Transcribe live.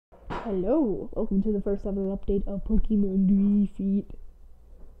Hello, welcome to the first ever update of Pokemon Graphite.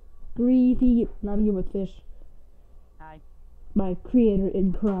 Graphite, and I'm here with Fish, Hi. my creator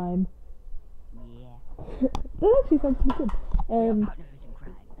in crime. Yeah. That actually sounds pretty good. We are partners in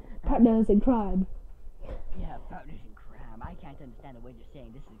crime. Partners in crime. Yeah, partners in crime. I can't understand the way you're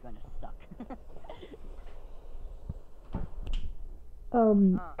saying this is gonna suck.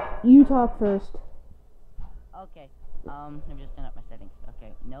 You talk first. Okay. Let me just turn up my settings.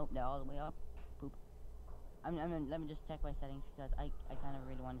 Okay. Nope, they're all the way up. Poop. Let me just check my settings because I kind of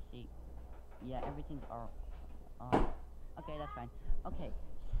really want to see. Yeah, everything's all. Okay, that's fine. Okay.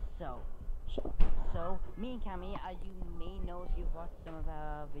 So me and Cammy, as you may know if you've watched some of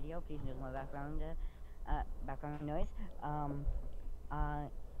our video, please note my background noise.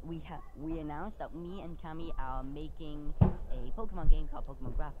 We announced that me and Cammy are making a Pokemon game called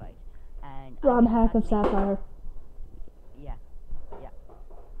Pokemon Graphite, and ROM hack of Sapphire. Yeah.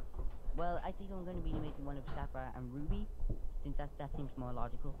 Well, I think I'm going to be making one of Sapphire and Ruby, since that seems more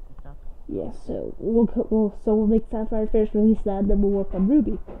logical and stuff. Yeah, so we'll make Sapphire first, release that, then we'll work on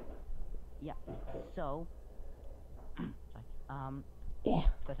Ruby. Yeah. So, yeah.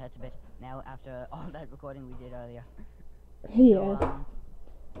 Got heads a bit now after all that recording we did earlier. Yeah.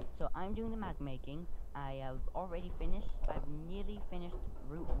 So I'm doing the map making. I have already finished. I've nearly finished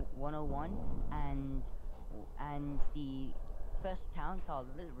Route 101 and the first town called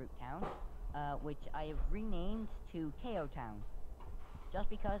Little Root Town, which I have renamed to KO Town, just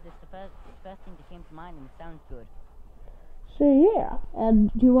because it's the first thing that came to mind and it sounds good. So yeah,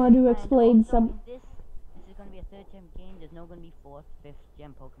 and do you want to explain some? This is going to be a 3rd gem game. There's no going to be 4th, 5th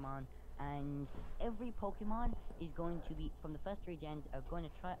gem Pokemon, and every Pokemon is going to be from the first 3 gens. I'm going to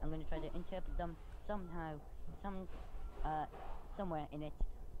try to interpret them somehow, somewhere in it.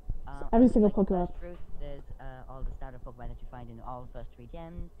 Every single Pokemon. Route, there's all the starter Pokemon that you find in all the first 3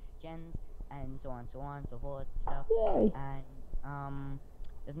 gens, and so on, so forth, stuff. Yay. And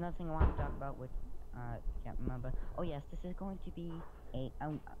there's another thing I want to talk about, which can't remember. Oh yes, this is going to be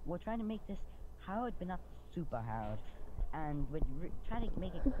we're trying to make this hard, but not super hard, and we're trying to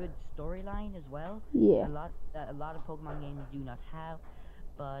make a good storyline as well. Yeah. A lot of Pokemon games do not have,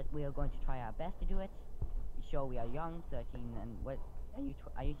 but we are going to try our best to do it. Sure, we are young, 13, and what are you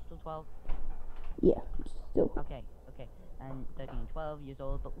still 12? Yeah, still. Okay, and 13 and 12 years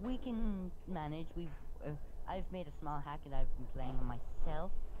old, but we can manage. I've made a small hack that I've been playing on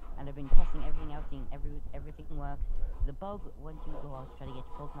myself, and I've been testing everything out, seeing everything works. The bug once you go out to try to get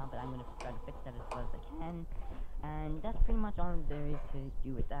your Pokemon, but I'm gonna try to fix that as well as I can. And that's pretty much all there is to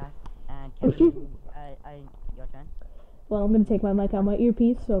do with that. And your turn. Well, I'm gonna take my mic out my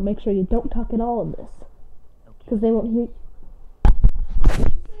earpiece, so make sure you don't talk at all in this, because they won't hear.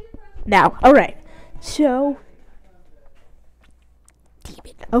 Now, alright, so,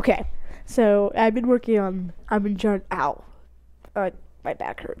 okay, so I've been ow, my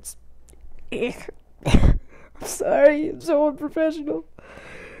back hurts. I'm sorry, I'm so unprofessional.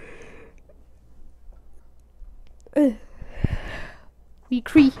 We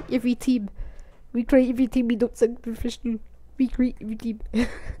create every team, we don't sound professional, we create every team.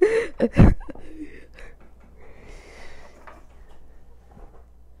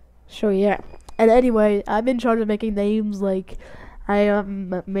 So yeah, and anyway, I'm in charge of making names. Like, I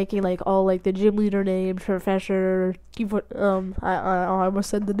am making like all like the gym leader names, professor. I almost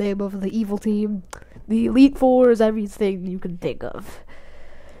said the name of the evil team, the Elite Fours, everything you can think of.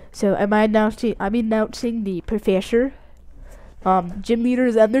 So I'm announcing the professor, gym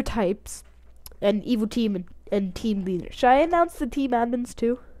leaders and their types, and evil team and team leaders. Should I announce the team admins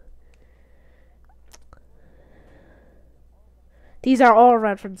too? These are all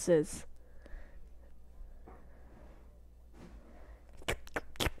references.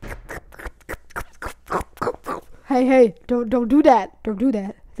 Hey, don't do that. Don't do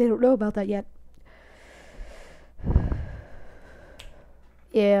that. They don't know about that yet.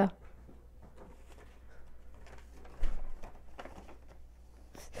 Yeah.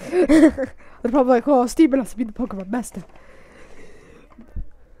 They're probably like, oh, Steven has to be the Pokemon Master.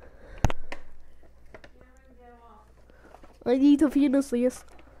 I need to finish this.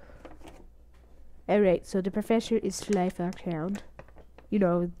 Alright, so the professor is Hound. You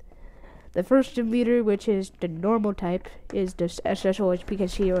know, the first gym leader, which is the normal type, is the SSOH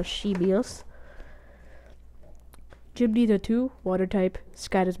because he or she meals. Gym leader 2, water type,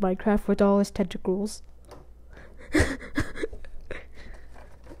 Sky is Minecraft with all his tentacles.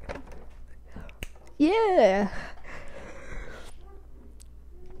 Yeah!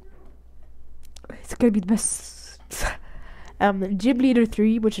 It's gonna be the best. Gym leader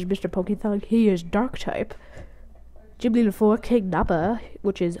 3, which is Mr. Pokethon, he is dark type. Gym Leader 4, King Nappa,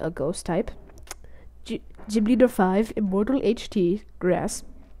 which is a ghost type. Gym Leader 5, Immortal HT, grass.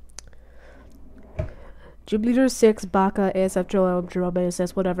 Gym Leader 6, Baka, ASF, Joel, Jerome,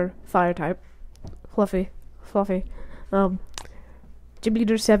 ASS, whatever, fire type. Fluffy. Gym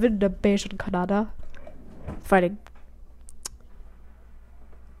Leader 7, the Beijing Kanada, fighting.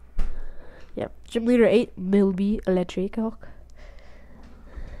 Yeah. Gym Leader 8, Milby, electric.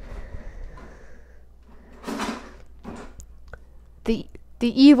 The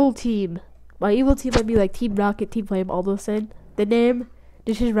evil team. My evil team might be like Team Rocket, Team Flame, all those things. The name,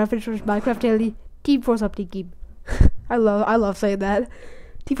 this is reference from Minecraft Daily, Team Force Up Team. I love saying that.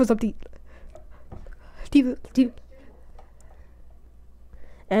 Team Force Up Team.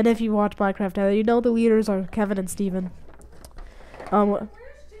 And if you watch Minecraft Daily, you know the leaders are Kevin and Steven.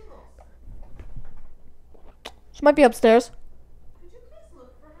 She might be upstairs. Could you please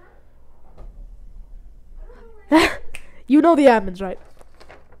look for her? You know the admins, right?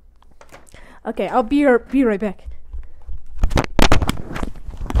 Okay, I'll be right back.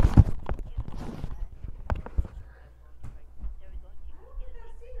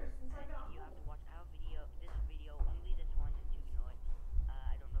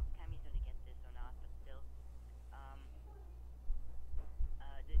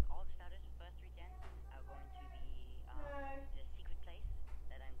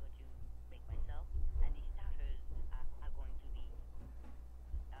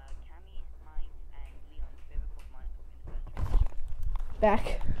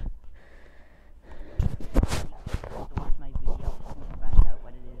 Back.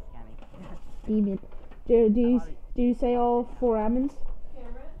 Damn it. Do you say all 4 admins?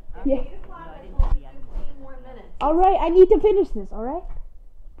 Yeah. Alright, I need to finish this, alright?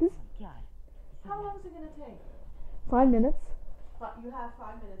 How long is it going to take? 5 minutes. You have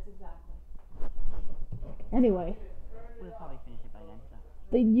 5 minutes exactly. Anyway. We'll probably finish it by then, so.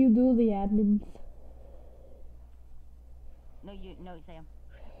 Then you do the admins. No, Sam.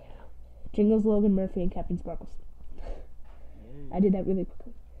 Jingles, Logan, Murphy, and Captain Sparkles. I did that really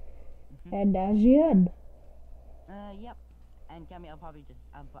quickly. And Jian. Yep. And Cammy, I'm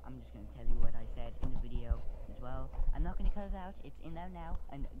just gonna tell you what I said in the video as well. I'm not gonna cut it out. It's in there now,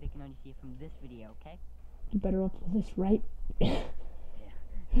 and they can only see it from this video. Okay? You better upload this right. Yeah.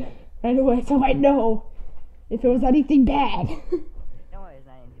 Right away, so I know if it was anything bad. Don't worry, it's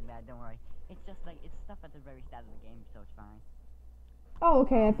not anything bad. Don't worry. It's just like it's stuff at the very start of the game, so it's fine. Oh,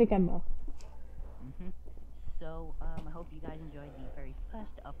 okay. I think I know. So, I hope you guys enjoyed the very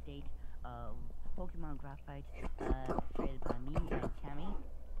first update of Pokemon Graphite, created by me and Cammy.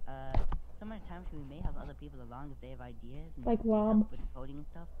 Some other times we may have other people along if they have ideas. And Like they help Rom. with coding and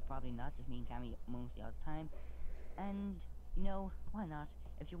stuff. Probably not, just me and Cammy mostly all the time. And, you know, why not?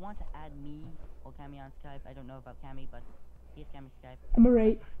 If you want to add me or Cammy on Skype, I don't know about Cammy, but here's Cammy's Skype. I'm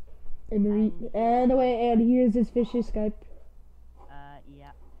alright. And here's his fish's Skype.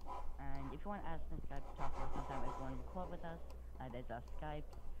 Yeah. And if you want to ask us on Skype to talk to us sometime, if you want to record with us, there's our Skype.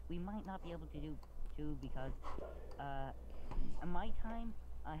 We might not be able to do two because, in my time,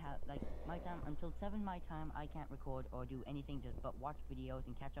 I have, my time, until 7 my time, I can't record or do anything just but watch videos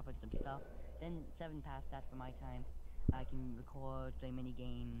and catch up on some stuff. Then 7 past that for my time, I can record, play mini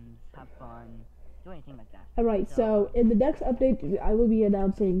games, have fun, do anything like that. Alright, so in the next update, I will be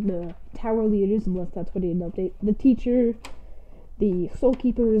announcing the tower leaders, unless that's what an update. The teacher, the soul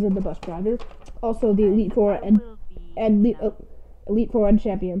keepers, and the bus driver. Also the Elite Four and Elite Four and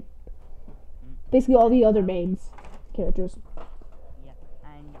champion. Basically all the other mains characters. Yeah,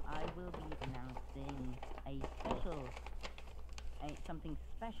 and I will be announcing something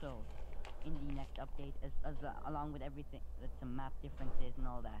special in the next update, along with everything, with some map differences and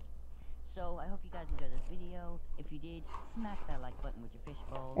all that. So I hope you guys enjoyed this video. If you did, smash that like button with your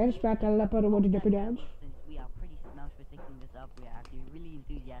fishbowl. And smash that like button with your dipper dance. Since we are pretty smashed for fixing this up, we are actually really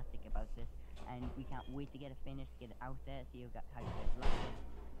enthusiastic about this, and we can't wait to get it finished, get it out there, see how you guys like it.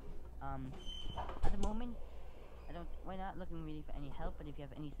 At the moment, we're not looking really for any help, but if you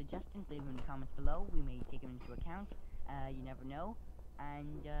have any suggestions, leave them in the comments below. We may take them into account. You never know.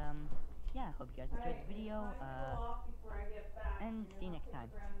 And yeah, hope you guys enjoyed the video. And see you next time.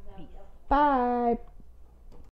 Peace. Bye.